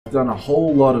I've done a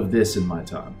whole lot of this in my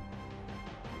time.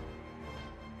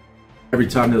 Every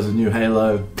time there was a new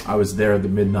Halo, I was there at the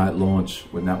midnight launch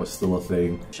when that was still a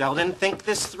thing. Sheldon, think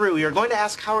this through. You're going to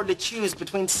ask Howard to choose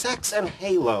between sex and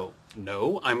Halo.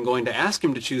 No, I'm going to ask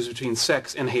him to choose between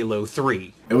sex and Halo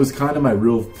 3. It was kind of my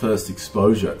real first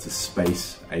exposure to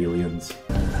space aliens.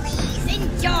 Please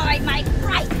enjoy my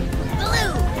bright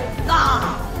blue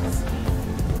balls.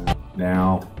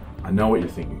 Now, I know what you're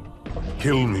thinking.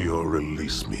 Kill me or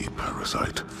release me,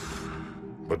 parasite.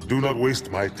 But do not waste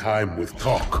my time with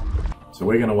talk. So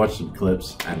we're gonna watch some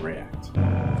clips and react.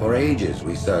 For ages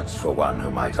we searched for one who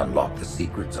might unlock the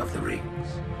secrets of the rings.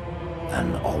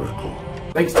 An oracle.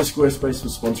 Thanks to Squarespace for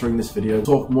sponsoring this video. We'll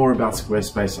talk more about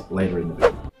Squarespace later in the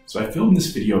video. So I filmed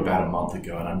this video about a month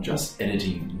ago and I'm just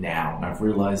editing now and I've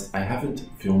realized I haven't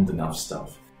filmed enough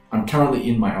stuff. I'm currently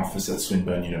in my office at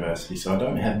Swinburne University, so I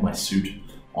don't have my suit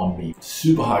on me.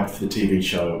 Super hyped for the TV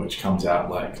show, which comes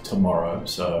out like tomorrow.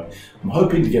 So I'm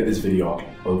hoping to get this video up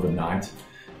overnight.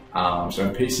 So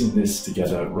I'm piecing this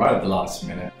together right at the last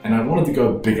minute. And I wanted to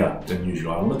go bigger than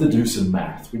usual. I wanted to do some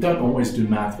math. We don't always do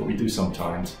math, but we do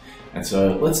sometimes. And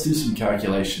so let's do some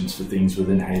calculations for things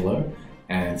within Halo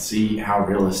and see how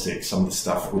realistic some of the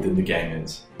stuff within the game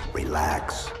is.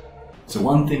 Relax. So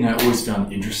one thing I always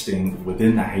found interesting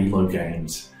within the Halo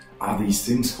games are these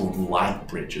things called light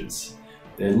bridges.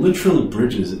 They're literally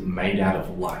bridges made out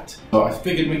of light. So I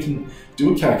figured we can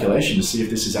do a calculation to see if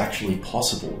this is actually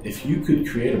possible. If you could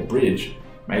create a bridge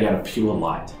made out of pure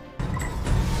light.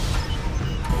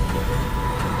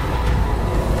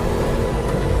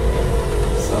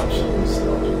 Such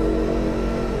nostalgia.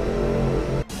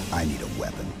 I need a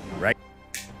weapon. Right.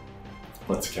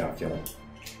 Let's calculate.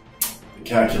 The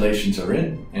calculations are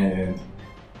in, and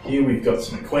here we've got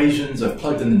some equations. I've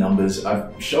plugged in the numbers.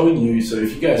 I'm showing you, so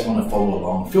if you guys want to follow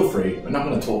along, feel free. We're not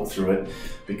going to talk through it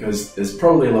because there's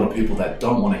probably a lot of people that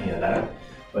don't want to hear that.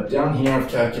 But down here I've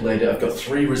calculated, I've got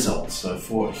 3 results. So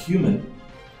for a human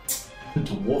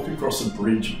to walk across a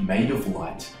bridge made of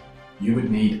light, you would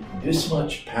need this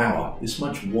much power, this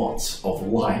much watts of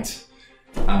light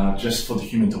just for the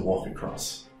human to walk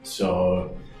across.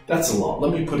 So that's a lot.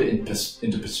 Let me put it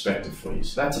into perspective for you.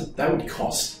 So that would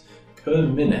cost per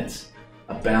minute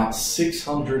about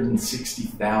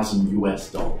 $660,000 US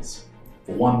for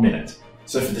 1 minute.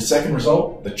 So for the second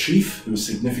result, the chief, who was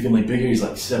significantly bigger, he's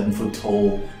like 7 foot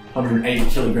tall, 180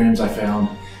 kilograms I found,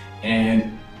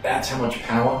 and that's how much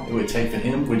power it would take for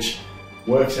him, which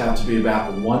works out to be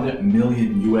about $1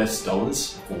 million US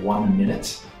for 1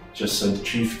 minute, just so the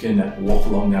chief can walk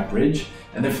along that bridge.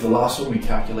 And then for the last one, we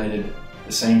calculated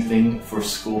the same thing for a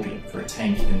Scorpion, for a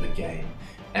tank in the game.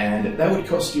 And that would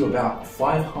cost you about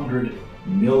 $500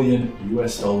 million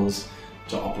US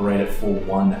to operate it for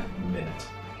 1 minute.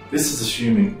 This is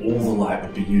assuming all the light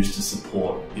would be used to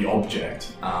support the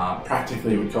object.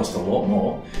 Practically it would cost a lot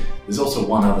more. There's also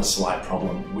one other slight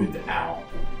problem with our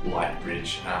light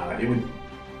bridge. It would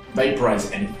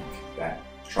vaporize anything that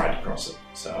tried to cross it.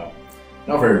 So,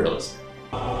 not very realistic.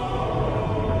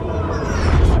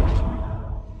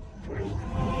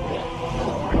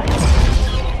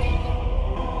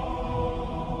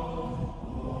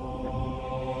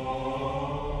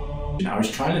 I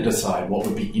was trying to decide what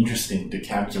would be interesting to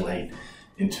calculate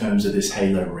in terms of this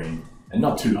Halo ring, and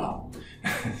not too hard.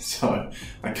 So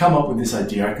I come up with this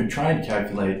idea. I could try and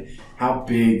calculate how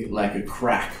big like a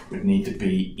crack would need to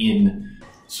be in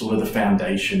sort of the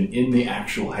foundation, in the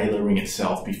actual Halo ring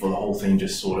itself, before the whole thing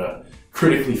just sort of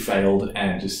critically failed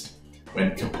and just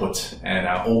went kaput and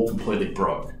all completely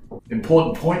broke.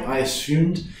 Important point, I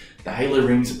assumed the Halo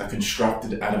rings are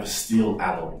constructed out of a steel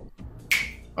alloy.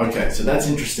 Okay, so that's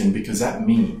interesting because that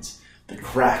means the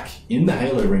crack in the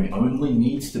Halo ring only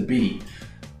needs to be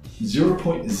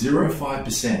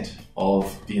 0.05%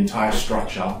 of the entire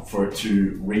structure for it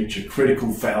to reach a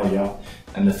critical failure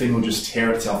and the thing will just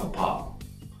tear itself apart.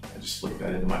 I just flicked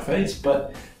that into my face,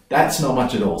 but that's not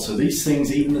much at all. So these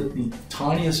things, even the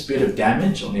tiniest bit of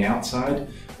damage on the outside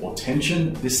or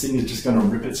tension, this thing is just going to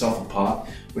rip itself apart,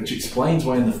 which explains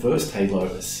why in the first Halo,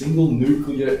 a single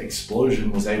nuclear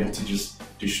explosion was able to just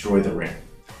destroy the ring.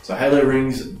 So Halo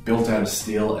rings built out of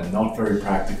steel and not very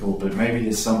practical, but maybe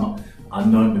there's some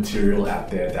unknown material out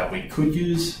there that we could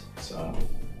use, so.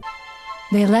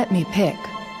 They let me pick.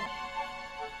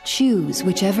 Choose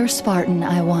whichever Spartan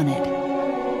I wanted.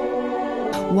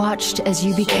 Watched as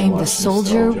you became the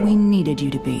soldier we needed you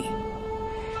to be.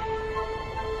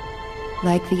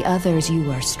 Like the others,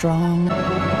 you are strong.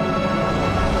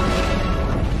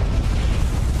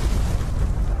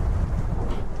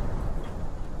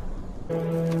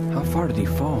 How far did he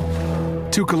fall?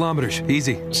 2 kilometers,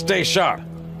 easy. Stay sharp.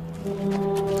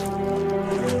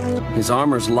 His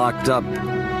armor's locked up.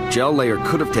 Gel layer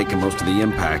could have taken most of the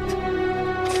impact.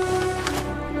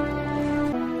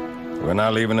 We're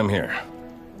not leaving him here.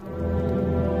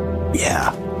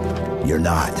 Yeah, you're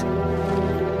not.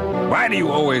 Why do you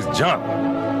always jump?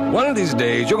 One of these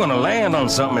days, you're gonna land on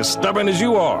something as stubborn as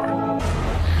you are.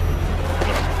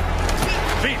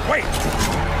 Pete, wait!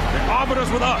 The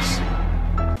Arbiter's with us!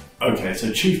 Okay,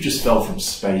 so Chief just fell from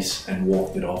space and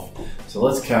walked it off. So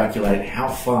let's calculate how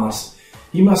fast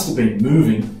he must have been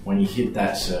moving when he hit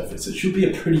that surface. It should be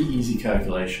a pretty easy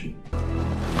calculation.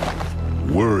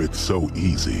 Were it so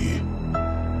easy.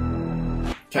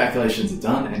 Calculations are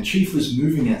done, and Chief was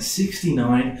moving at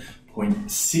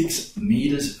 69.6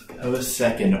 meters per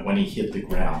second when he hit the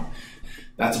ground.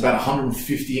 That's about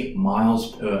 150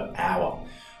 miles per hour,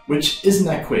 which isn't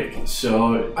that quick.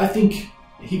 So I think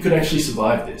he could actually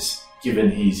survive this, given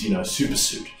his, super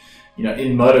suit.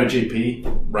 In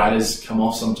MotoGP, riders come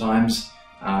off sometimes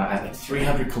at like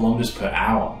 300 kilometers per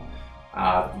hour.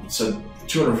 So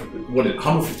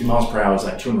 150 miles per hour is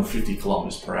like 250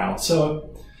 kilometers per hour. So,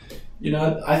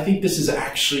 I think this is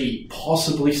actually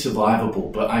possibly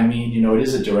survivable, but I mean, it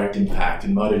is a direct impact.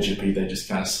 In MotoGP, they just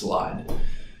kind of slide.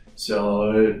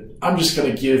 So I'm just going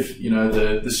to give,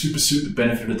 the super suit the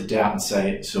benefit of the doubt and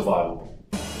say survivable.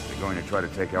 They're going to try to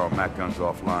take our MAC guns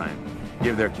offline.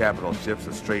 Give their capital ships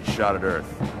a straight shot at Earth.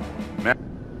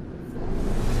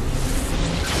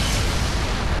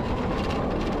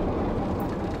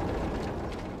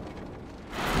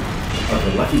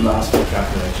 Okay, lucky last for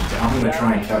calculations. I'm going to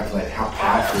try and calculate how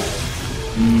powerful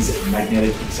these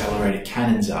magnetic accelerated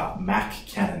cannons are, MAC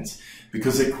cannons,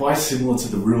 because they're quite similar to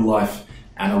the real-life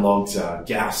analogs,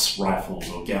 Gauss rifles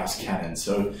or Gauss cannons.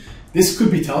 So this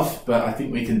could be tough, but I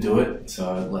think we can do it.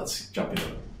 So let's jump into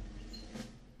it.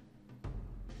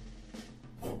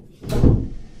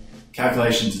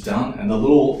 Calculations are done, and the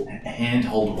little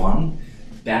handheld one,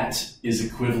 that is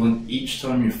equivalent each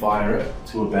time you fire it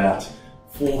to about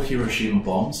 4 Hiroshima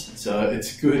bombs. So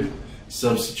it's a good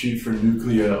substitute for a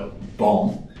nuclear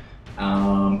bomb.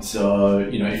 So,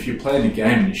 if you're playing a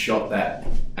game and you shot that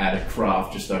at a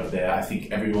craft just over there, I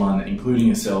think everyone, including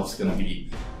yourself, is going to be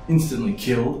instantly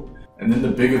killed. And then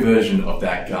the bigger version of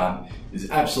that gun is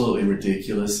absolutely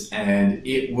ridiculous, and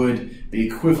it would be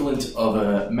equivalent of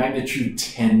a magnitude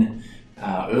 10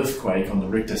 earthquake on the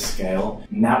Richter scale,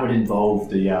 and that would involve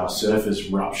the surface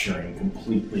rupturing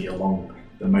completely along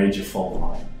the major fault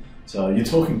line. So you're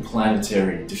talking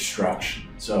planetary destruction.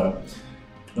 So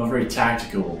not very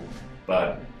tactical,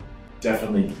 but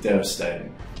definitely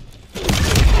devastating.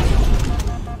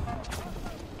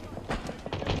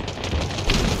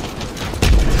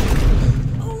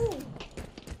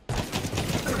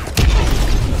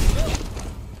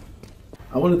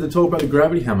 I wanted to talk about the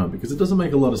gravity hammer because it doesn't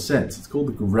make a lot of sense. It's called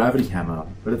the gravity hammer,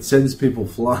 but it sends people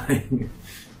flying.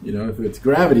 If it's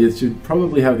gravity, it should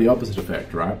probably have the opposite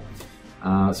effect, right?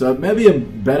 So maybe a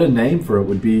better name for it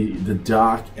would be the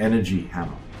dark energy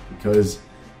hammer, because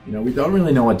we don't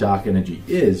really know what dark energy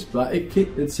is, but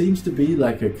it seems to be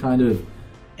like a kind of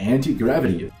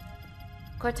anti-gravity.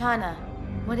 Cortana,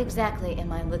 what exactly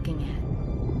am I looking at?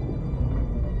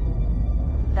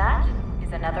 That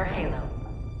is another Halo.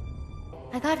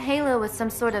 I thought Halo was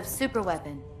some sort of super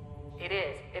weapon. It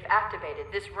is. If activated,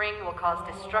 this ring will cause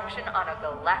destruction on a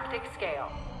galactic scale.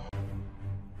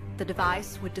 The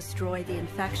device would destroy the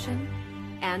infection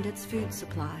and its food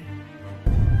supply.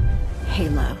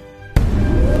 Halo.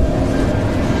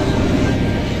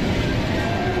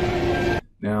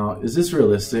 Now, is this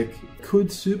realistic? Could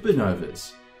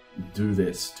supernovas do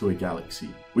this to a galaxy?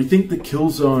 We think the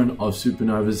kill zone of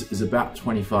supernovas is about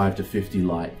 25 to 50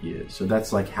 light years. So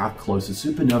that's like how close a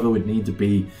supernova would need to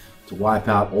be to wipe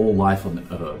out all life on the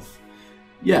Earth.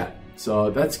 Yeah, so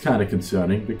that's kind of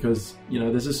concerning because,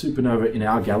 there's a supernova in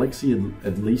our galaxy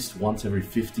at least once every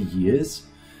 50 years.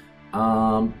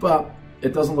 But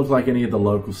it doesn't look like any of the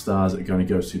local stars are going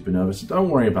to go supernova, so don't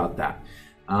worry about that.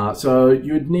 So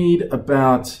you would need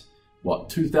about,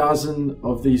 2,000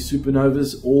 of these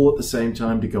supernovas all at the same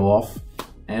time to go off,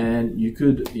 and you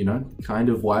could, kind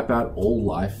of wipe out all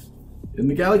life in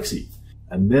the galaxy.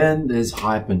 And then there's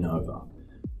hypernova,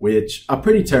 which are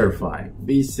pretty terrifying.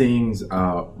 These things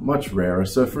are much rarer.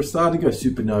 So for a star to go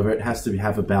supernova, it has to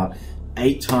have about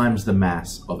 8 times the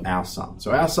mass of our sun.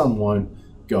 So our sun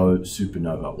won't go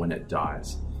supernova when it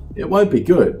dies. It won't be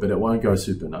good, but it won't go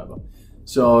supernova.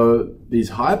 So these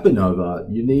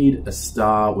hypernova, you need a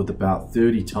star with about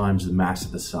 30 times the mass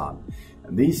of the sun.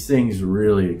 And these things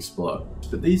really explode.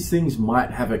 But these things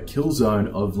might have a kill zone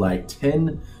of like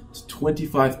 10 to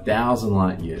 25,000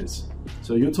 light years.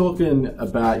 So you're talking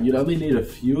about, you'd only need a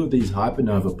few of these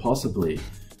hypernova possibly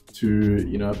to,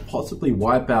 you know, possibly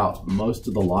wipe out most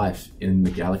of the life in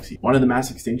the galaxy. One of the mass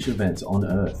extinction events on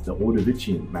Earth, the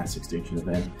Ordovician mass extinction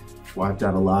event, which wiped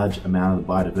out a large amount of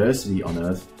the biodiversity on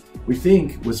Earth, we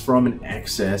think was from an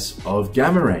excess of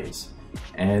gamma rays.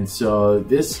 And so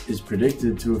this is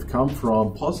predicted to have come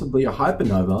from possibly a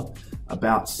hypernova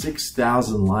about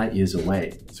 6,000 light years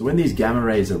away. So when these gamma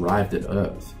rays arrived at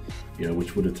Earth, you know,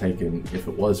 which would have taken, if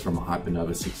it was from a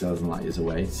hypernova 6,000 light years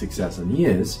away, 6,000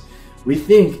 years, we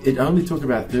think it only took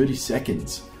about 30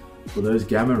 seconds for those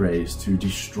gamma rays to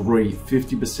destroy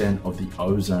 50% of the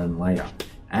ozone layer.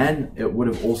 And it would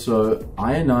have also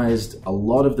ionized a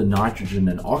lot of the nitrogen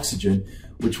and oxygen,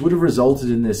 which would have resulted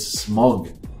in this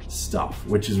smog stuff,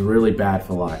 which is really bad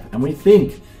for life. And we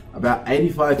think about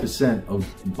 85% of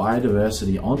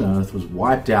biodiversity on Earth was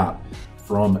wiped out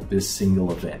from this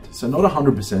single event. So not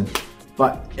 100%,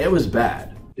 but it was bad.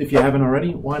 If you haven't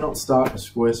already, why not start a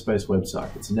Squarespace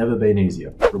website? It's never been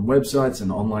easier. From websites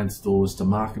and online stores to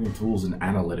marketing tools and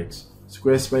analytics,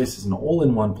 Squarespace is an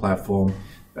all-in-one platform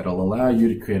that'll allow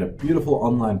you to create a beautiful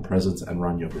online presence and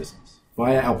run your business.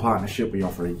 Via our partnership, we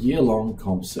offer a year-long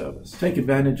comp service. Take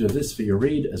advantage of this for your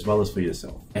read as well as for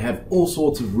yourself. They have all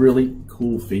sorts of really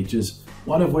cool features,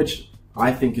 one of which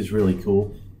I think is really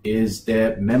cool is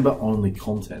their member-only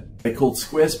content. They're called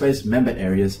Squarespace Member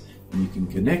Areas, and you can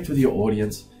connect with your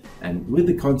audience, and with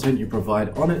the content you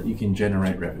provide on it, you can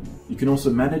generate revenue. You can also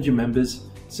manage your members,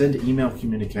 send email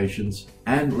communications,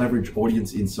 and leverage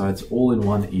audience insights all in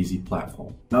one easy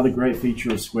platform. Another great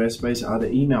feature of Squarespace are the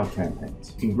email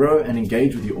campaigns. You can grow and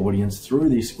engage with your audience through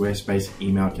these Squarespace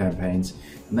email campaigns,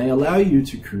 and they allow you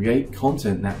to create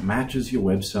content that matches your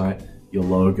website, your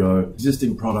logo,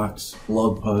 existing products,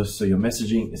 blog posts, so your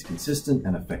messaging is consistent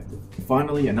and effective. And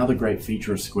finally, another great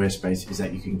feature of Squarespace is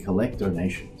that you can collect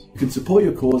donations. You can support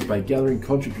your cause by gathering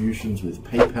contributions with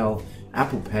PayPal,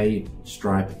 Apple Pay,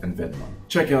 Stripe, and Venmo.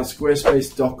 Check out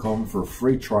squarespace.com for a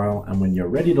free trial, and when you're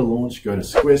ready to launch, go to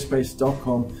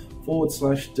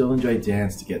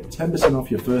squarespace.com/DylanJDance to get 10% off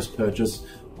your first purchase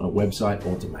on a website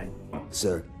or domain.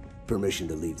 Sir, permission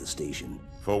to leave the station.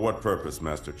 For what purpose,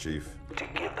 Master Chief? To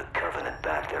give the Covenant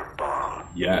back their bomb.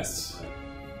 Yes.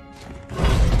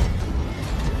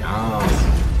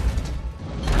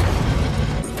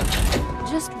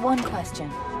 Just one question.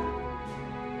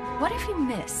 What if you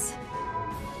miss?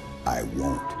 I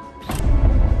won't.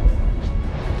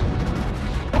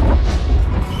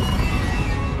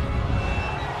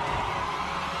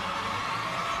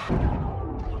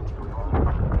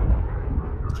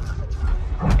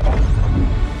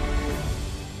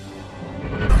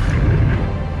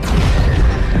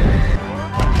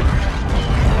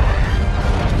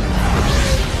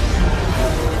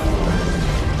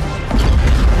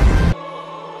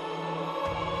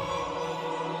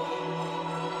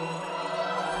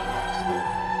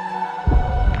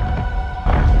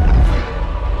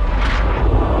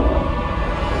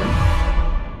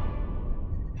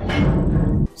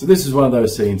 So this is one of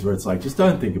those scenes where it's like, just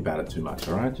don't think about it too much,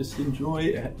 all right? Just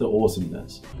enjoy the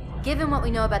awesomeness. Given what we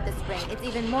know about this ring, it's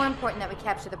even more important that we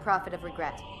capture the Prophet of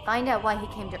Regret. Find out why he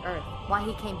came to Earth, why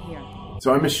he came here.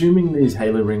 So I'm assuming these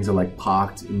Halo rings are like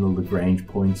parked in the Lagrange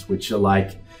points, which are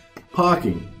like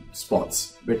parking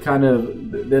spots. They're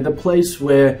they're the place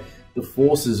where the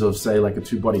forces of, say, like a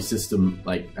two-body system,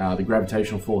 like the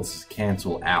gravitational forces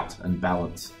cancel out and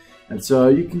balance. And so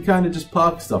you can kind of just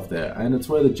park stuff there. And it's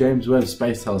where the James Webb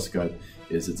Space Telescope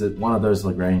is. It's at one of those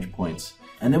Lagrange points.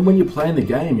 And then when you're playing the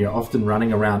game, you're often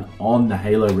running around on the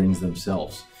Halo rings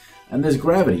themselves. And there's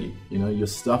gravity. You know, you're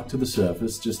stuck to the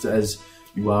surface just as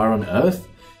you are on Earth.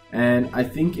 And I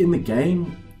think in the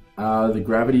game, the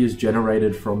gravity is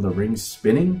generated from the rings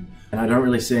spinning. And I don't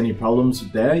really see any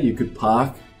problems there. You could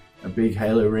park a big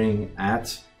Halo ring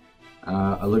at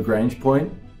a Lagrange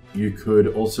point. You could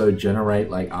also generate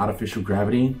like artificial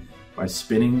gravity by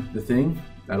spinning the thing.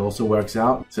 That also works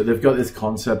out. So they've got this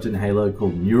concept in Halo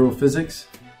called neural physics,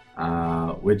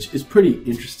 which is pretty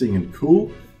interesting and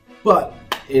cool, but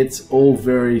it's all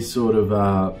very sort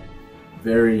of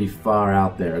very far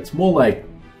out there. It's more like,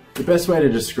 the best way to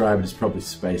describe it is probably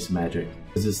space magic.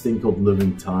 There's this thing called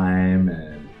living time,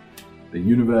 and the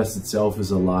universe itself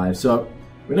is alive. So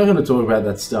we're not going to talk about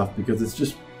that stuff because it's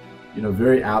just, you know,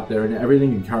 very out there, and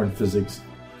everything in current physics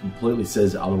completely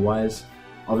says otherwise.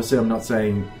 Obviously, I'm not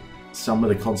saying some of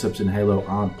the concepts in Halo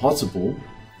aren't possible.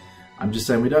 I'm just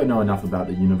saying we don't know enough about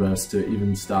the universe to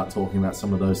even start talking about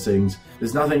some of those things.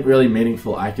 There's nothing really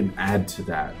meaningful I can add to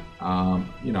that.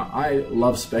 You know, I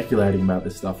love speculating about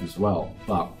this stuff as well,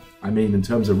 but I mean, in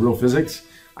terms of real physics,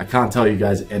 I can't tell you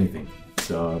guys anything.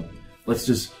 So let's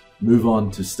just move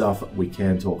on to stuff we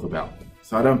can talk about.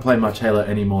 So I don't play much Halo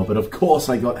anymore, but of course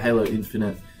I got Halo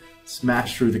Infinite,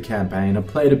 smashed through the campaign. I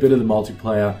played a bit of the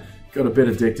multiplayer, got a bit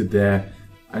addicted there.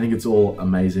 I think it's all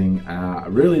amazing. I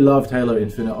really loved Halo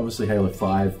Infinite, obviously Halo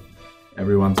 5.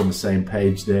 Everyone's on the same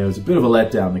page there. It was a bit of a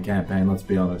letdown, the campaign, let's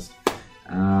be honest.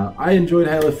 I enjoyed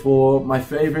Halo 4. My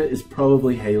favorite is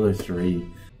probably Halo 3.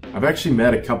 I've actually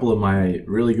met a couple of my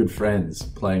really good friends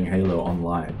playing Halo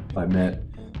online. I met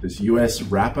this US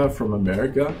rapper from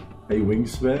America, Hey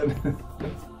Wingspan.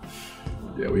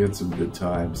 Yeah, we had some good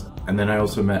times. And then I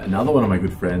also met another one of my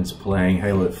good friends playing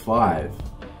Halo 5,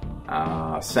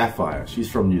 Sapphire. She's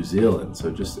from New Zealand,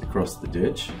 so just across the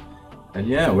ditch. And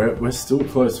yeah, we're still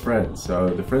close friends. So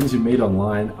the friends you meet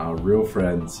online are real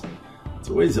friends. It's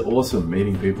always awesome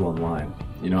meeting people online.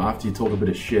 You know, after you talk a bit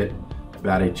of shit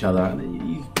about each other, and then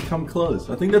you become close.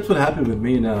 I think that's what happened with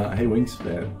me and Hey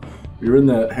Wingspan. We were in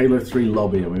the Halo 3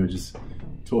 lobby and we were just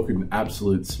talking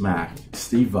absolute smack.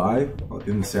 Steve Vai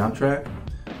in the soundtrack.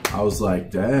 I was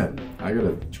like, damn, I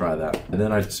gotta try that. And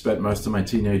then I spent most of my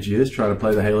teenage years trying to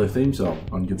play the Halo theme song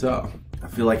on guitar. I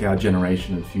feel like our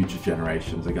generation and future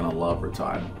generations are gonna love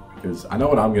retirement because I know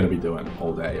what I'm gonna be doing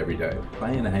all day, every day,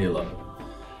 playing Halo.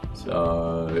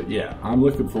 So yeah, I'm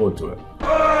looking forward to it.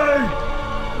 I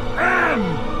am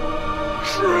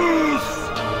truth!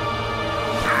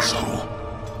 Asshole,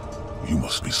 you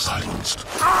must be silenced.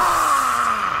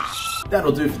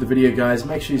 That'll do for the video, guys.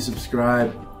 Make sure you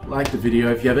subscribe, like the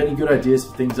video. If you have any good ideas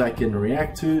for things I can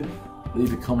react to,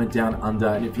 leave a comment down under.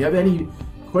 And if you have any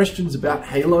questions about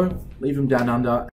Halo, leave them down under.